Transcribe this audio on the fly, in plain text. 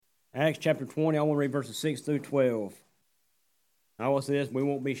Acts chapter 20, I want to read verses 6 through 12. I will say this, we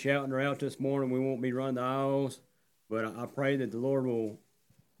won't be shouting her out this morning. We won't be running the aisles. But I pray that the Lord will,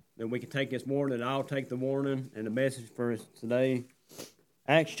 that we can take this warning, that I'll take the warning and the message for us today.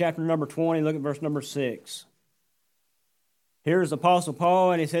 Acts chapter number 20, look at verse number 6. Here's the Apostle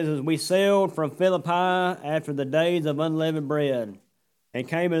Paul, and he says, as we sailed from Philippi after the days of unleavened bread, and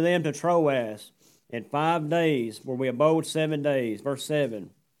came with them to Troas in 5 days, where we abode 7 days. Verse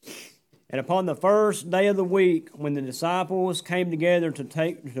 7. And upon the first day of the week, when the disciples came together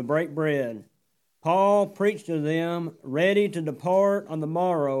to break bread, Paul preached to them, ready to depart on the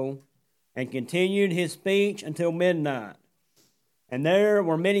morrow, and continued his speech until midnight. And there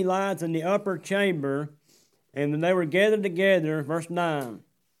were many lights in the upper chamber, and when they were gathered together, verse 9,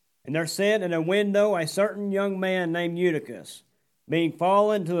 and there sat in a window a certain young man named Eutychus, being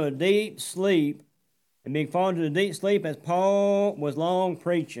fallen to a deep sleep, as Paul was long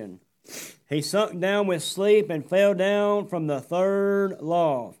preaching. He sunk down with sleep and fell down from the third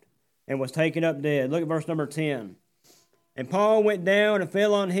loft and was taken up dead. Look at verse number 10. And Paul went down and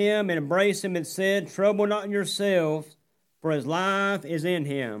fell on him and embraced him and said, trouble not yourselves, for his life is in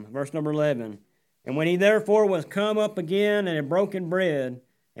him. Verse number 11. And when he therefore was come up again and had broken bread,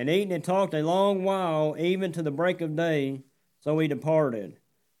 and eaten and talked a long while, even to the break of day, so he departed.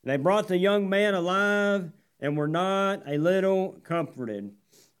 And they brought the young man alive, and were not a little comforted.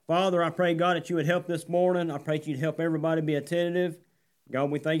 Father, I pray, God, that you would help this morning. I pray that you'd help everybody be attentive. God,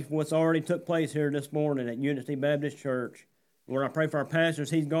 we thank you for what's already took place here this morning at Unity Baptist Church. Lord, I pray for our pastor as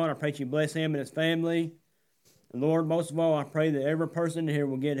he's gone. I pray that you bless him and his family. And Lord, most of all, I pray that every person here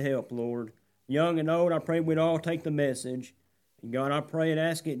will get help, Lord. Young and old, I pray we'd all take the message. And God, I pray and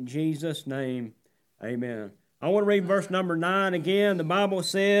ask it in Jesus' name. Amen. I want to read verse number 9 again. The Bible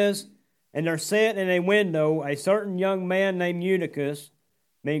says, and there sat in a window a certain young man named Eutychus,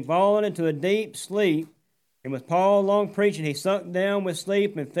 being fallen into a deep sleep, and with Paul long preaching, he sunk down with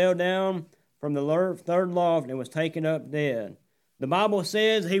sleep and fell down from the third loft and was taken up dead. The Bible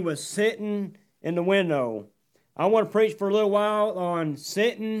says he was sitting in the window. I want to preach for a little while on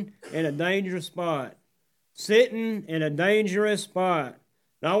sitting in a dangerous spot. Sitting in a dangerous spot.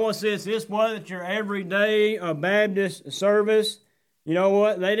 Now I want to say this wasn't your everyday Baptist service. You know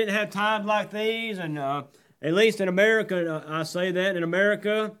what? They didn't have times like these, and at least in America, I say that in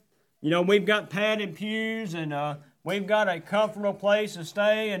America, you know, we've got padded pews, and we've got a comfortable place to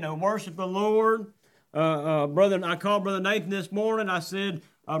stay and to worship the Lord. I called Brother Nathan this morning. I said,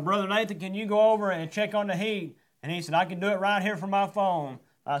 Brother Nathan, can you go over and check on the heat? And he said, I can do it right here from my phone.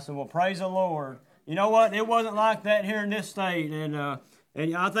 I said, well, praise the Lord. You know what? It wasn't like that here in this state. And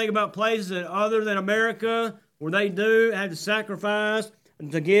I think about places that other than America where they do have to sacrifice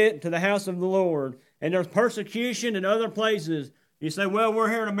to get to the house of the Lord. And there's persecution in other places. You say, well, we're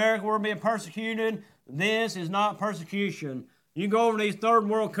here in America, we're being persecuted. This is not persecution. You go over to these third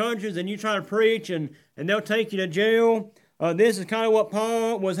world countries and you try to preach and they'll take you to jail. This is kind of what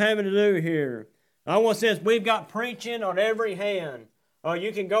Paul was having to do here. I want to say this, we've got preaching on every hand.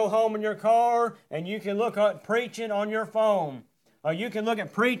 You can go home in your car and you can look at preaching on your phone. You can look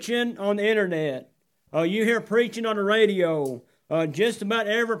at preaching on the internet. You hear preaching on the radio. Just about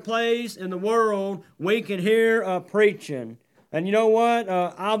every place in the world we can hear preaching. And you know what?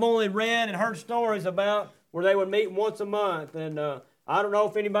 I've only read and heard stories about where they would meet once a month. And I don't know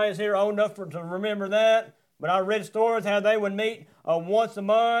if anybody's here old enough to remember that, but I read stories how they would meet once a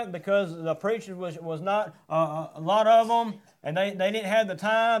month because the preachers was not a lot of them, and they didn't have the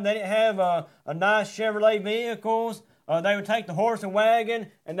time. They didn't have a nice Chevrolet vehicles. They would take the horse and wagon,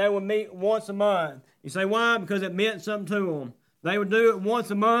 and they would meet once a month. You say, why? Because it meant something to them. They would do it once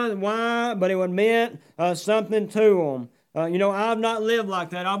a month. Why? But it would meant something to them. You know, I've not lived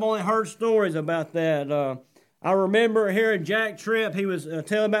like that. I've only heard stories about that. I remember hearing Jack Tripp. He was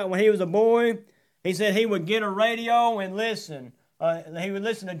telling about when he was a boy. He said he would get a radio and listen. He would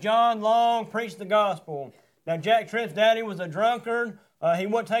listen to John Long preach the gospel. Now, Jack Tripp's daddy was a drunkard. He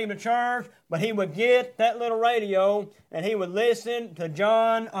wouldn't take him to church, but he would get that little radio, and he would listen to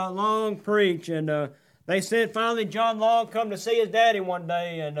John Long preach. And they said finally John Long come to see his daddy one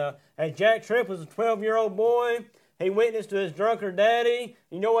day, and as Jack Tripp was a 12-year-old boy, he witnessed to his drunkard daddy.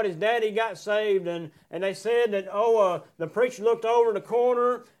 You know what? His daddy got saved, and they said that, the preacher looked over in the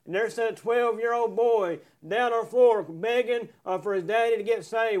corner, and there sat a 12-year-old boy down on the floor begging for his daddy to get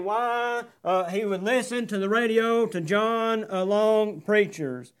saved. Why? He would listen to the radio to John Long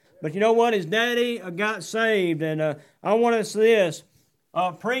preachers. But you know what? His daddy got saved, and I want to say this.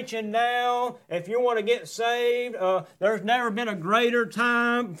 preaching now. If you want to get saved, there's never been a greater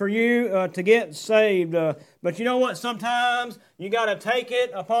time for you to get saved. But you know what? Sometimes you got to take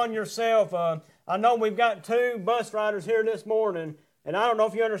it upon yourself. I know we've got 2 bus riders here this morning, and I don't know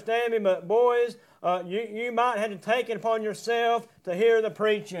if you understand me, but boys, you might have to take it upon yourself to hear the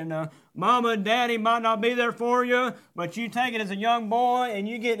preaching. Mama and Daddy might not be there for you, but you take it as a young boy and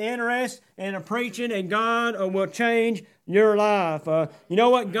you get interested in the preaching, and God will change your life. You know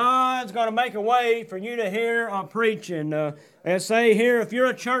what? God's going to make a way for you to hear preaching. And say here, if you're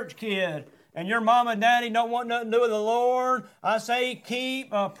a church kid and your mama and daddy don't want nothing to do with the Lord, I say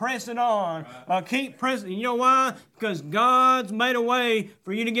keep pressing on. Keep pressing. You know why? Because God's made a way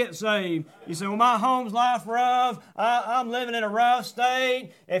for you to get saved. You say, well, my home's life rough. I'm living in a rough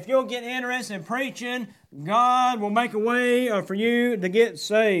state. If you'll get interested in preaching, God will make a way for you to get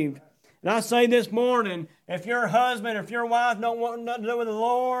saved. And I say this morning, if your husband, if your wife don't want nothing to do with the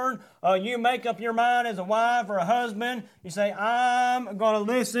Lord, you make up your mind as a wife or a husband, you say, I'm going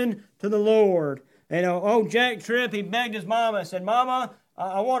to listen to the Lord. And old Jack Tripp, he begged his mama and said, Mama,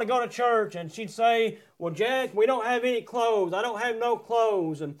 I want to go to church. And she'd say, well, Jack, we don't have any clothes. I don't have no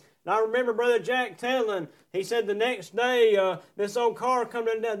clothes. And I remember Brother Jack telling, he said the next day, this old car come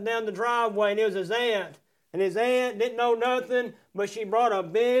down the driveway, and it was his aunt. And his aunt didn't know nothing, but she brought a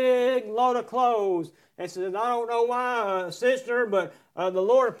big load of clothes. And said, I don't know why, sister, but the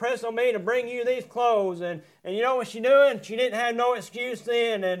Lord impressed on me to bring you these clothes. And you know what she doing? She didn't have no excuse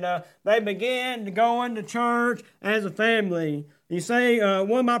then. And they began going to church as a family. You say,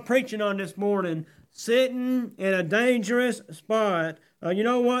 what am I preaching on this morning? Sitting in a dangerous spot. You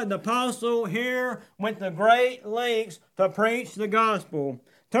know what? The apostle here went to great lengths to preach the gospel.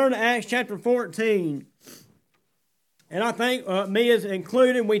 Turn to Acts chapter 14. And I think me as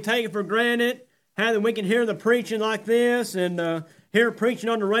included, we take it for granted how that we can hear the preaching like this and hear preaching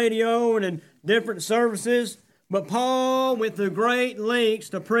on the radio and in different services. But Paul went through great lengths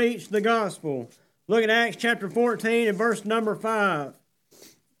to preach the gospel. Look at Acts chapter 14 and verse number 5.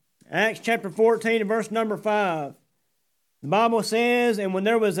 Acts chapter 14 and verse number 5. The Bible says, and when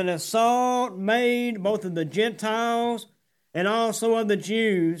there was an assault made both of the Gentiles and also of the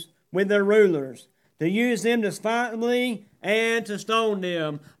Jews with their rulers, to use them despitefully and to stone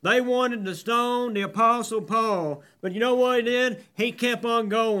them. They wanted to stone the Apostle Paul. But you know what he did? He kept on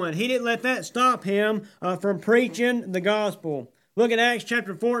going. He didn't let that stop him from preaching the gospel. Look at Acts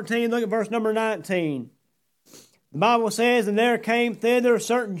chapter 14. Look at verse number 19. The Bible says, and there came thither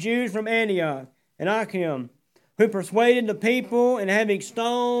certain Jews from Antioch and Iconium, who persuaded the people, and having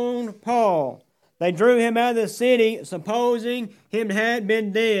stoned Paul, they drew him out of the city, supposing him had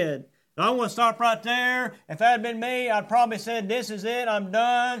been dead. I want to stop right there. If that had been me, I'd probably said, this is it, I'm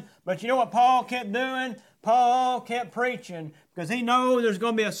done. But you know what Paul kept doing? Paul kept preaching because he knows there's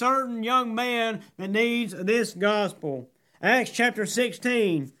going to be a certain young man that needs this gospel. Acts chapter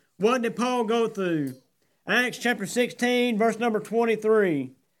 16. What did Paul go through? Acts chapter 16, verse number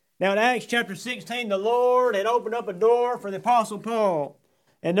 23. Now in Acts chapter 16, the Lord had opened up a door for the Apostle Paul.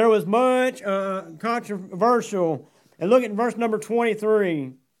 And there was much controversial. And look at verse number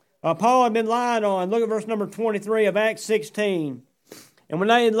 23. Paul had been lied on. Look at verse number 23 of Acts 16. And when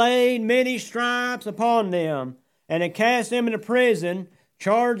they had laid many stripes upon them, and had cast them into prison,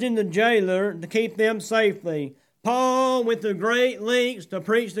 charging the jailer to keep them safely, Paul went to great lengths to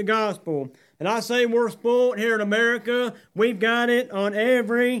preach the gospel. And I say we're spoiled here in America. We've got it on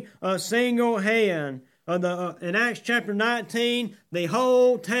every single hand. In Acts chapter 19, the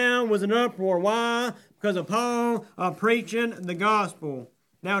whole town was in uproar. Why? Because of Paul preaching the gospel.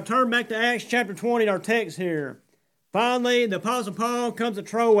 Now turn back to Acts chapter 20, our text here. Finally, the Apostle Paul comes to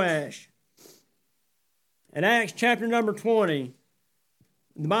Troas. In Acts chapter number 20,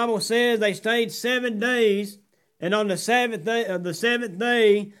 the Bible says they stayed 7 days, and on the seventh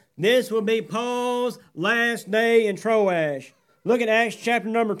day, this will be Paul's last day in Troas. Look at Acts chapter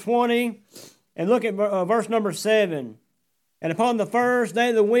number 20, and look at verse number 7. And upon the first day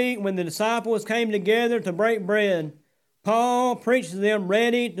of the week, when the disciples came together to break bread, Paul preached to them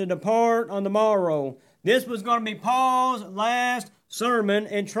ready to depart on the morrow. This was going to be Paul's last sermon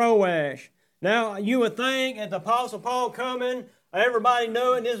in Troas. Now, you would think at the Apostle Paul coming, everybody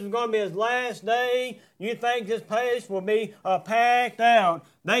knew it, this was going to be his last day. You'd think this place will be packed out.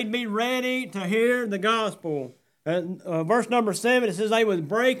 They'd be ready to hear the gospel. Verse number 7, it says they was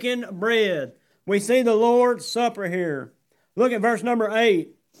breaking bread. We see the Lord's Supper here. Look at verse number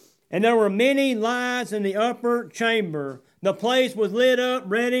 8. And there were many lights in the upper chamber. The place was lit up,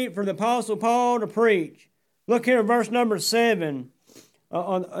 ready for the Apostle Paul to preach. Look here, verse number 7.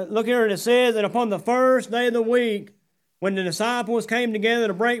 Look here, and it says, and upon the first day of the week, when the disciples came together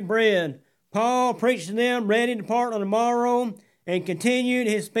to break bread, Paul preached to them, ready to depart on the morrow, and continued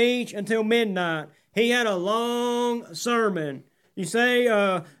his speech until midnight. He had a long sermon. You say,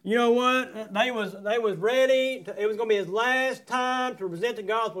 you know what? They was ready. It was going to be his last time to present the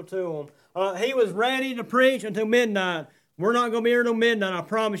gospel to them. He was ready to preach until midnight. We're not going to be here till midnight, I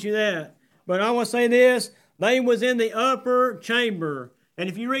promise you that. But I want to say this, they was in the upper chamber. And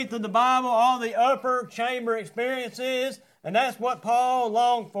if you read through the Bible, all the upper chamber experiences, and that's what Paul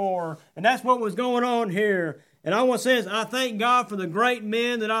longed for. And that's what was going on here. And I want to say this, I thank God for the great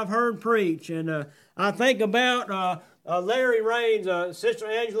men that I've heard preach. And I think about Larry Raines. Sister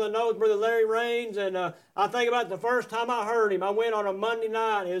Angela knows Brother Larry Raines. And I think about the first time I heard him. I went on a Monday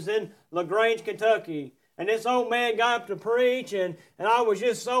night. It was in LaGrange, Kentucky. And this old man got up to preach, and I was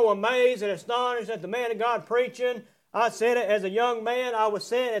just so amazed and astonished at the man of God preaching. I said it as a young man. I was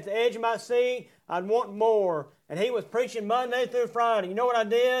sitting at the edge of my seat. I'd want more. And he was preaching Monday through Friday. You know what I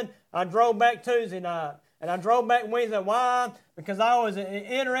did? I drove back Tuesday night. And I drove back Wednesday. Why? Because I was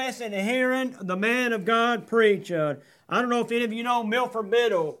interested in hearing the man of God preach. I don't know if any of you know Milford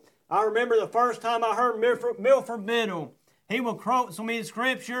Biddle. I remember the first time I heard Milford Biddle. He would quote some of his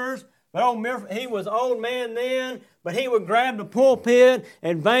scriptures. But he was an old man then, but he would grab the pulpit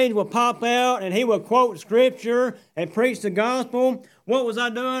and veins would pop out and he would quote scripture and preach the gospel. What was I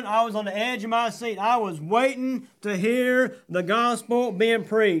doing? I was on the edge of my seat. I was waiting to hear the gospel being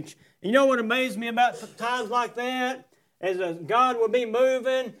preached. You know what amazed me about times like that? Is God would be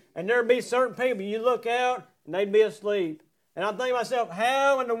moving and there'd be certain people you look out and they'd be asleep. And I think to myself,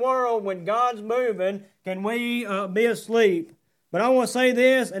 how in the world when God's moving can we be asleep? But I want to say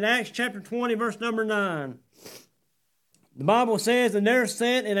this in Acts chapter 20, verse number 9. The Bible says, and there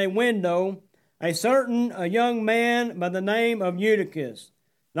sat in a window a certain young man by the name of Eutychus.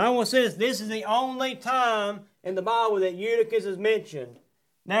 Now I want to say this is the only time in the Bible that Eutychus is mentioned.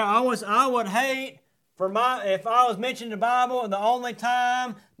 Now I would hate if I was mentioned in the Bible, and the only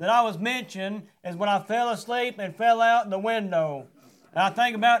time that I was mentioned is when I fell asleep and fell out the window. And I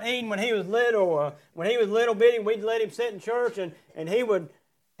think about Eden when he was little. When he was little bitty, we'd let him sit in church, and he would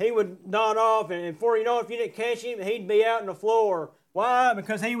nod off, and before you know it, if you didn't catch him, he'd be out on the floor. Why?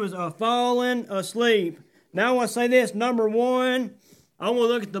 Because he was falling asleep. Now I want to say this. Number one, I want to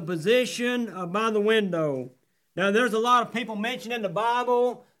look at the position by the window. Now there's a lot of people mentioned in the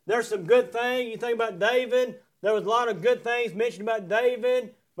Bible. There's some good things. You think about David. There was a lot of good things mentioned about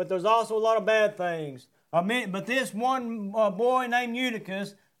David, but there's also a lot of bad things. But this one boy named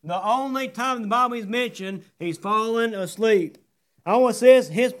Eutychus, the only time in the Bible he's mentioned, he's fallen asleep. I want to say this,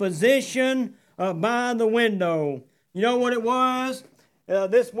 his position by the window. You know what it was?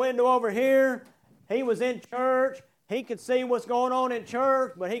 This window over here, he was in church. He could see what's going on in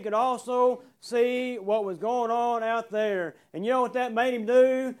church, but he could also see what was going on out there. And you know what that made him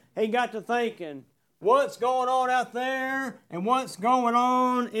do? He got to thinking, what's going on out there and what's going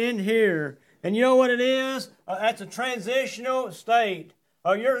on in here? And you know what it is? That's a transitional state.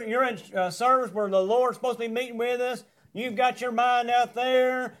 You're in service where the Lord's supposed to be meeting with us. You've got your mind out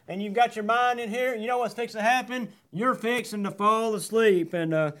there, and you've got your mind in here. You know what's fixing to happen? You're fixing to fall asleep.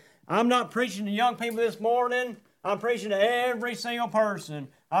 And I'm not preaching to young people this morning. I'm preaching to every single person.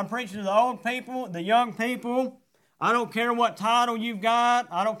 I'm preaching to the old people, the young people. I don't care what title you've got.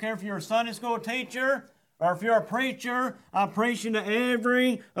 I don't care if you're a Sunday school teacher or if you're a preacher. I'm preaching to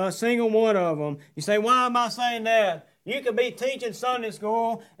every single one of them. You say, why am I saying that? You could be teaching Sunday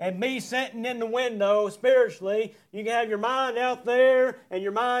school and be sitting in the window spiritually. You can have your mind out there and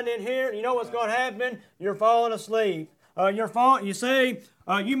your mind in here. You know what's going to happen? You're falling asleep. You say,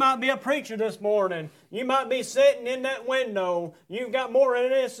 you might be a preacher this morning. You might be sitting in that window. You've got more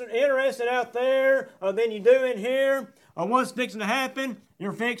interested out there than you do in here. What's fixing to happen?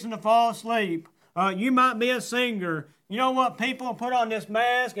 You're fixing to fall asleep. You might be a singer. You know what? People put on this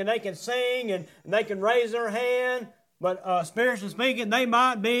mask and they can sing and they can raise their hand. But spiritually speaking, they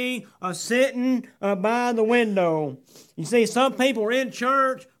might be sitting by the window. You see, some people are in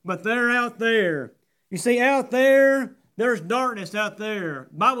church, but they're out there. You see, out there, there's darkness out there.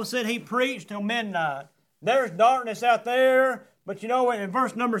 The Bible said he preached till midnight. There's darkness out there, but you know, in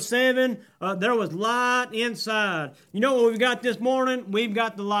verse number 7, there was light inside. You know what we've got this morning? We've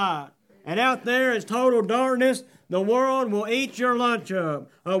got the light. And out there is total darkness. The world will eat your lunch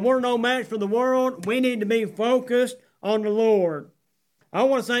up. We're no match for the world. We need to be focused on the Lord. I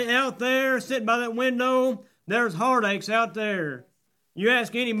want to say out there, sitting by that window, there's heartaches out there. You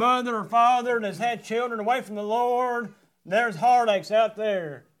ask any mother or father that's had children away from the Lord, there's heartaches out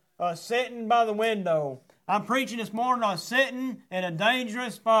there, sitting by the window. I'm preaching this morning on sitting in a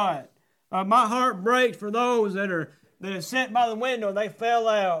dangerous spot. My heart breaks for those that are that is sitting by the window and they fell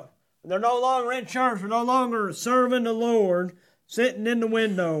out. They're no longer in church. They're no longer serving the Lord, sitting in the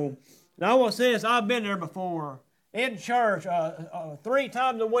window. Now I want to say this, I've been there before. In church, 3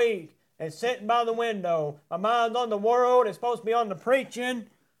 times a week, and sitting by the window. My mind's on the world. It's supposed to be on the preaching.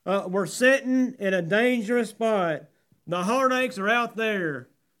 We're sitting in a dangerous spot. The heartaches are out there.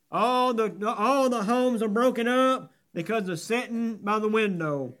 All the homes are broken up because of sitting by the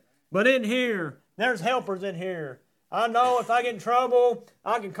window. But in here, there's helpers in here. I know if I get in trouble,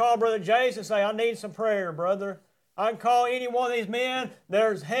 I can call Brother Jason and say, I need some prayer, brother. I can call any one of these men.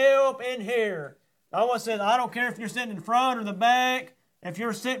 There's help in here. I want to say, I don't care if you're sitting in front or the back. If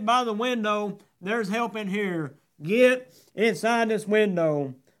you're sitting by the window, there's help in here. Get inside this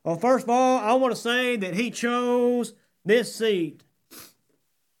window. Well, first of all, I want to say that he chose this seat.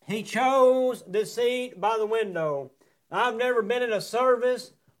 He chose this seat by the window. I've never been in a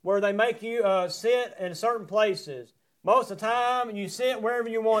service where they make you sit in certain places. Most of the time, you sit wherever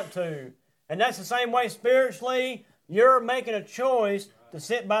you want to. And that's the same way spiritually. You're making a choice to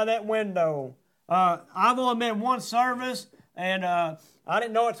sit by that window. I've only been in one service, and I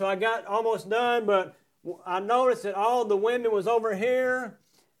didn't know it until I got almost done, but I noticed that all the women was over here,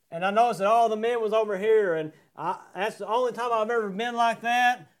 and I noticed that all the men was over here, and that's the only time I've ever been like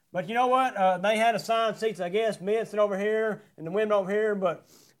that. But you know what? They had assigned seats, I guess. Men sit over here and the women over here. But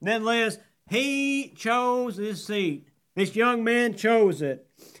nonetheless, he chose this seat. This young man chose it.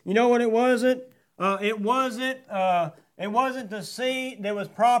 You know what it wasn't? It wasn't the seat that was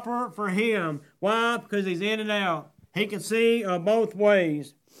proper for him. Why? Because he's in and out. He can see both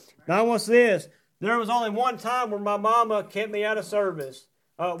ways. Now, what's this? There was only one time where my mama kept me out of service.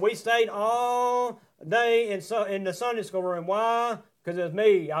 We stayed all day in the Sunday school room. Why? Because it was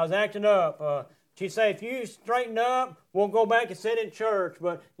me. I was acting up. She'd say, if you straighten up, we'll go back and sit in church.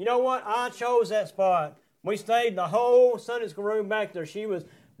 But you know what? I chose that spot. We stayed the whole Sunday school room back there. She was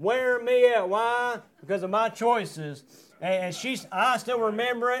wearing me out. Why? Because of my choices. And I still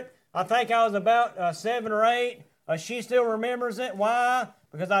remember it. I think I was about 7 or 8. She still remembers it. Why?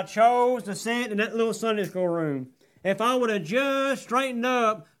 Because I chose to sit in that little Sunday school room. If I would have just straightened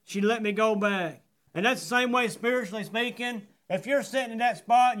up, she'd let me go back. And that's the same way spiritually speaking. If you're sitting in that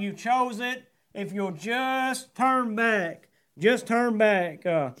spot, you chose it. If you'll just turn back. Just turn back.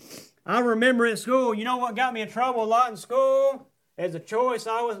 I remember at school, you know what got me in trouble a lot in school? Is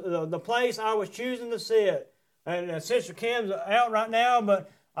the place I was choosing to sit. And Sister Kim's out right now,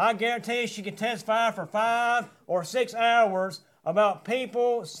 but I guarantee she could testify for 5 or 6 hours about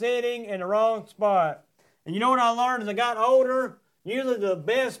people sitting in the wrong spot. And you know what I learned as I got older? Usually the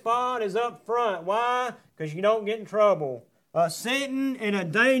best spot is up front. Why? Because you don't get in trouble. Sitting in a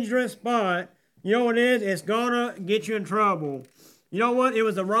dangerous spot, you know what it is? It's going to get you in trouble. You know what? It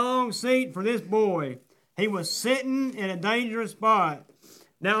was the wrong seat for this boy. He was sitting in a dangerous spot.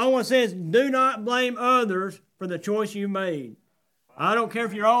 Now, I want to say is, do not blame others for the choice you made. I don't care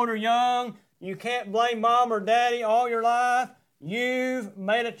if you're old or young. You can't blame mom or daddy all your life. You've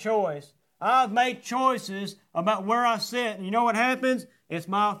made a choice. I've made choices about where I sit. And you know what happens? It's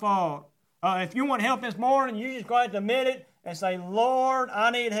my fault. If you want help this morning, you just go ahead and admit it and say, Lord,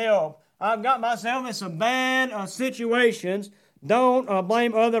 I need help. I've got myself in some bad situations. Don't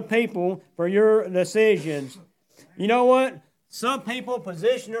blame other people for your decisions. You know what? Some people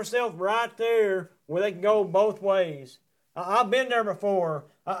position themselves right there where they can go both ways. I've been there before.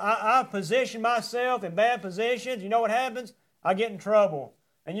 I position myself in bad positions. You know what happens? I get in trouble.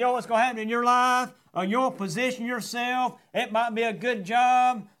 And you know what's going to happen in your life? You'll position yourself. It might be a good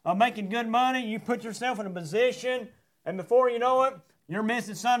job, making good money. You put yourself in a position, and before you know it, you're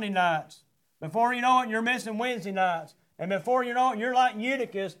missing Sunday nights. Before you know it, you're missing Wednesday nights. And before you know it, you're like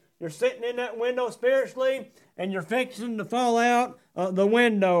Eutychus. You're sitting in that window spiritually, and you're fixing to fall out the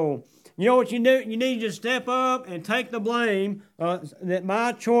window. You know what you do? You need to step up and take the blame that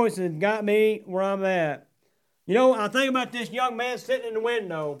my choices got me where I'm at. You know, I think about this young man sitting in the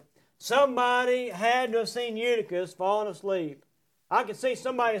window. Somebody had to have seen Eutychus falling asleep. I could see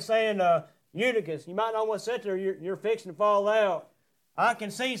somebody saying, Eutychus, you might not want to sit there. You're fixing to fall out. I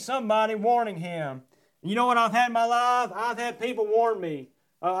can see somebody warning him. You know what I've had in my life? I've had people warn me.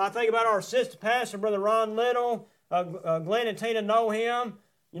 I think about our assistant pastor, Brother Ron Little. Glenn and Tina know him.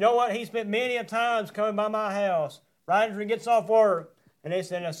 You know what? He spent many a times coming by my house right after he gets off work. And they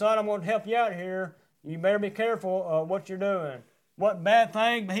said, son, I'm going to help you out here. You better be careful what you're doing. What bad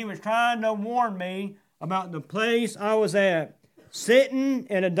thing, but he was trying to warn me about the place I was at. Sitting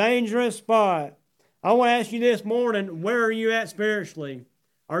in a dangerous spot. I want to ask you this morning, where are you at spiritually?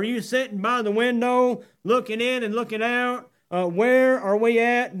 Are you sitting by the window, looking in and looking out? Where are we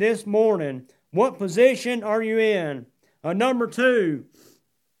at this morning? What position are you in? Number two.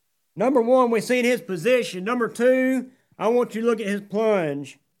 Number one, we've seen his position. Number two, I want you to look at his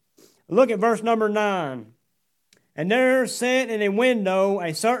plunge. Look at verse number 9. And there sat in a window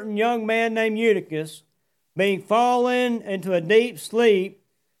a certain young man named Eutychus, being fallen into a deep sleep.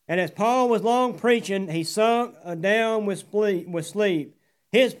 And as Paul was long preaching, he sunk down with sleep.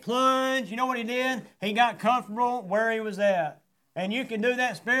 His plunge, you know what he did? He got comfortable where he was at. And you can do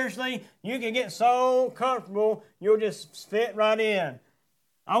that spiritually. You can get so comfortable, you'll just fit right in.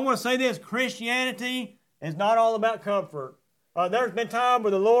 I want to say this, Christianity is not all about comfort. There's been times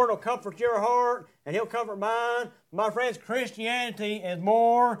where the Lord will comfort your heart and He'll comfort mine. My friends, Christianity is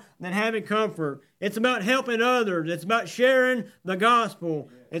more than having comfort. It's about helping others. It's about sharing the gospel.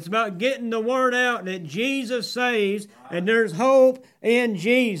 It's about getting the word out that Jesus saves and there's hope in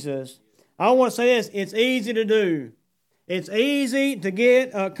Jesus. I want to say this, it's easy to do. It's easy to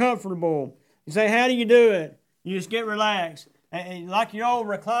get comfortable. You say, how do you do it? You just get relaxed. And like your old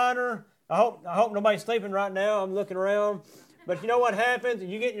recliner, I hope nobody's sleeping right now. I'm looking around. But you know what happens?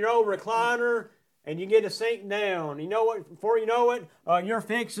 You get your old recliner and you get to sink down. You know what? Before you know it, you're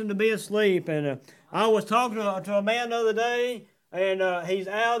fixing to be asleep. And I was talking to a man the other day, and he's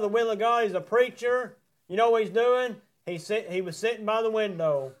out of the will of God. He's a preacher. You know what he's doing? He was sitting by the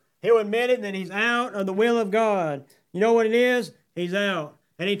window. He'll admit it that he's out of the will of God. You know what it is? He's out.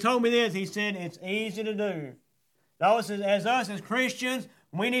 And he told me this. He said, it's easy to do. Now, as us as Christians,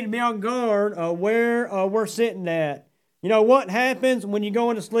 we need to be on guard where we're sitting at. You know what happens when you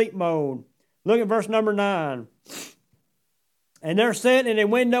go into sleep mode? Look at verse number 9. And there sat in a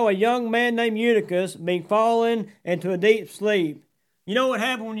window a young man named Eutychus, being fallen into a deep sleep. You know what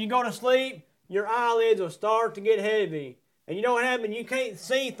happens when you go to sleep? Your eyelids will start to get heavy. And you know what happens? You can't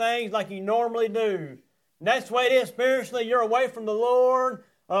see things like you normally do. And that's the way it is spiritually. You're away from the Lord.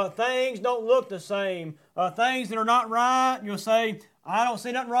 Things don't look the same. Things that are not right, you'll say, I don't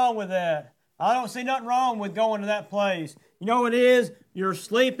see nothing wrong with that. I don't see nothing wrong with going to that place. You know what it is? You're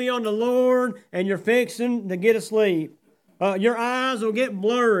sleepy on the Lord and you're fixing to get asleep. Your eyes will get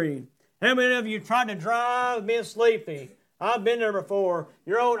blurry. How many of you tried to drive being sleepy? I've been there before.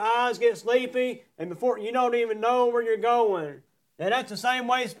 Your own eyes get sleepy and before you don't even know where you're going. And that's the same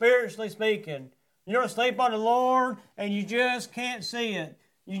way spiritually speaking. You're asleep on the Lord and you just can't see it.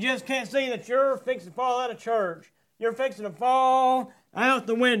 You just can't see that you're fixing to fall out of church. You're fixing to fall out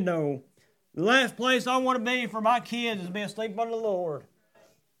the window. The last place I want to be for my kids is to be asleep on the Lord.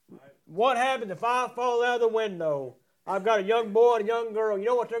 What happens if I fall out of the window? I've got a young boy and a young girl. You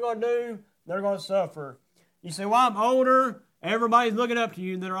know what they're going to do? They're going to suffer. You say, well, I'm older. Everybody's looking up to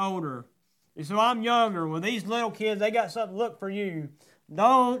you that are older. You say, well, I'm younger. Well, these little kids, they got something to look for you.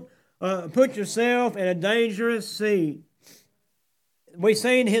 Don't put yourself in a dangerous seat. We've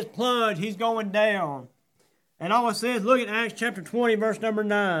seen his plunge. He's going down. And all it says, look at Acts chapter 20, verse number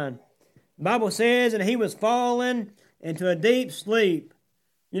 9. The Bible says, and he was fallen into a deep sleep.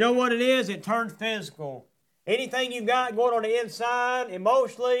 You know what it is? It turned physical. Anything you've got going on the inside,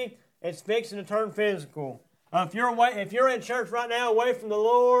 emotionally, it's fixing to turn physical. If you're in church right now away from the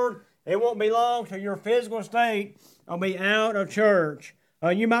Lord, it won't be long till your physical state will be out of church.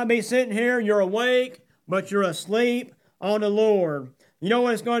 You might be sitting here, you're awake, but you're asleep on the Lord. You know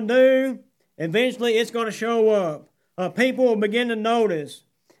what it's going to do? Eventually, it's going to show up. People will begin to notice.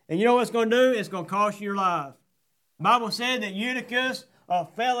 And you know what it's going to do? It's going to cost you your life. The Bible said that Eutychus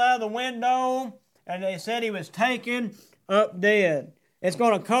fell out of the window, and they said he was taken up dead. It's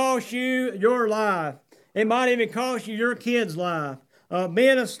going to cost you your life. It might even cost you your kid's life.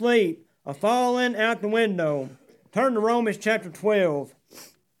 Being asleep, falling out the window. Turn to Romans chapter 12.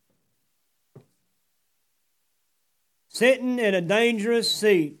 Sitting in a dangerous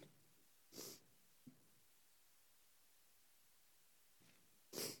seat.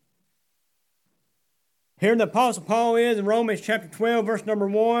 Here the Apostle Paul is in Romans chapter 12, verse number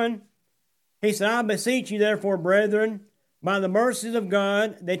 1. He said, I beseech you therefore, brethren, by the mercies of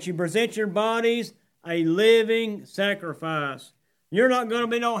God, that you present your bodies a living sacrifice. You're not going to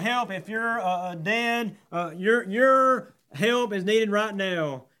be no help if you're dead. Your help is needed right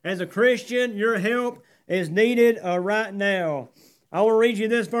now. As a Christian, your help is needed right now. I will read you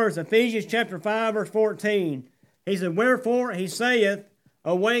this verse, Ephesians chapter 5, verse 14. He said, wherefore he saith,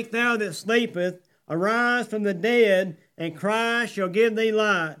 awake thou that sleepeth, arise from the dead, and Christ shall give thee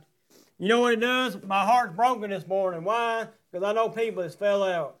light. You know what it does? My heart's broken this morning. Why? Because I know people that fell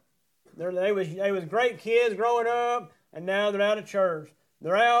out. They was great kids growing up, and now they're out of church.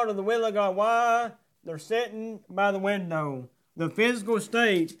 They're out of the will of God. Why? They're sitting by the window. The physical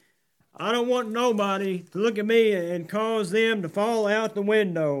state. I don't want nobody to look at me and cause them to fall out the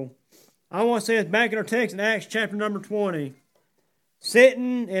window. I want to say it's back in our text in Acts chapter number 20.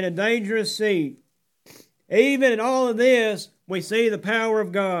 Sitting in a dangerous seat. Even in all of this, we see the power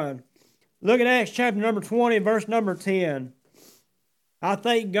of God. Look at Acts chapter number 20, verse number 10. I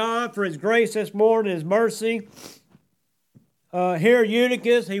thank God for His grace this morning, His mercy. Here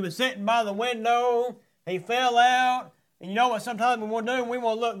Eutychus, he was sitting by the window. He fell out. And you know what sometimes we want to do? We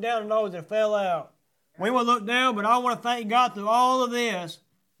want to look down and those that fell out. We want to look down, but I want to thank God through all of this.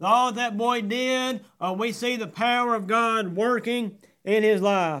 All that boy did, we see the power of God working in his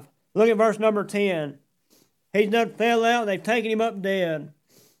life. Look at verse number 10. He's done fell out. They've taken him up dead.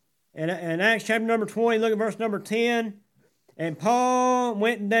 And Acts chapter number 20, look at verse number 10. And Paul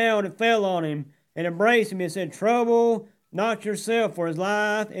went down and fell on him and embraced him and said, "Trouble not yourself, for his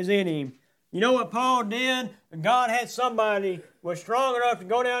life is in him." You know what Paul did? God had somebody was strong enough to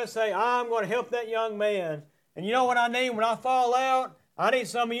go down and say, "I'm going to help that young man." And you know what I need when I fall out? I need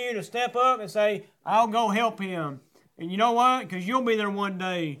some of you to step up and say, "I'll go help him." And you know what? Because you'll be there one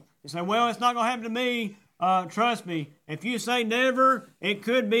day. You say, "Well, it's not going to happen to me." Trust me, if you say never, it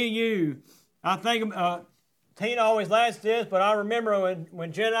could be you. I think Tina always laughs at this, but I remember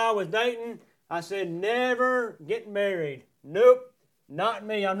when Jen and I was dating, I said, "Never get married." Nope, not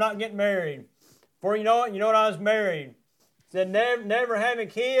me. I'm not getting married. Before you know it, I was married. Said never having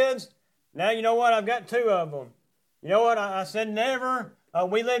kids. Now you know what? I've got 2 of them. You know what? I said never.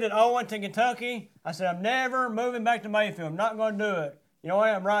 We lived in Owenston, Kentucky. I said, I'm never moving back to Mayfield. I'm not going to do it. You know what?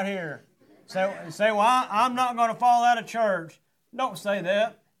 I'm right here. Say, well, I'm not going to fall out of church. Don't say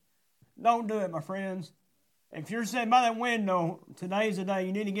that. Don't do it, my friends. If you're sitting by that window, today's the day.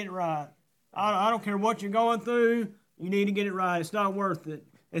 You need to get it right. I don't care what you're going through. You need to get it right. It's not worth it.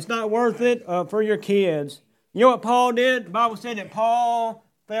 It's not worth it for your kids. You know what Paul did? The Bible said that Paul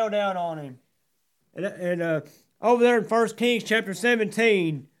fell down on him. And over there in 1 Kings chapter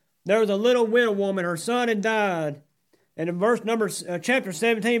 17, there was a little widow woman. Her son had died. And in chapter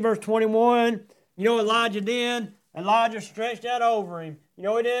 17, verse 21, you know what Elijah did? Elijah stretched out over him. You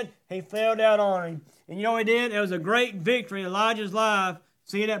know what he did? He fell down on him. And you know what he did? It was a great victory in Elijah's life,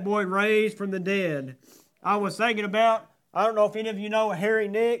 seeing that boy raised from the dead. I was thinking about, I don't know if any of you know Harry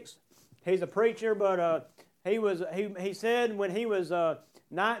Nix. He's a preacher, but he said when he was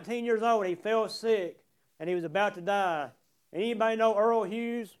 19 years old, he fell sick, and he was about to die. And anybody know Earl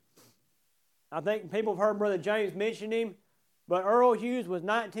Hughes? I think people have heard Brother James mention him. But Earl Hughes was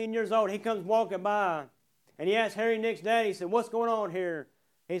 19 years old. He comes walking by, and he asked Harry Nick's dad, he said, "What's going on here?"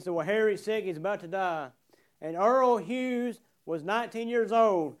 He said, "Well, Harry's sick. He's about to die." And Earl Hughes was 19 years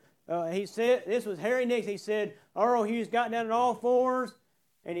old. He said, this was Harry Nix. He said, Earl Hughes got down on all fours,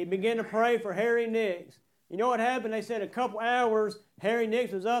 and he began to pray for Harry Nix. You know what happened? They said a couple hours, Harry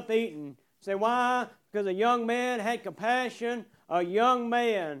Nix was up eating. Say, why? Because a young man had compassion, a young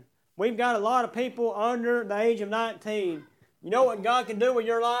man. We've got a lot of people under the age of 19. You know what God can do with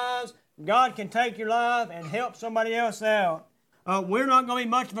your lives? God can take your life and help somebody else out. We're not going to be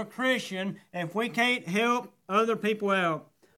much of a Christian if we can't help other people out.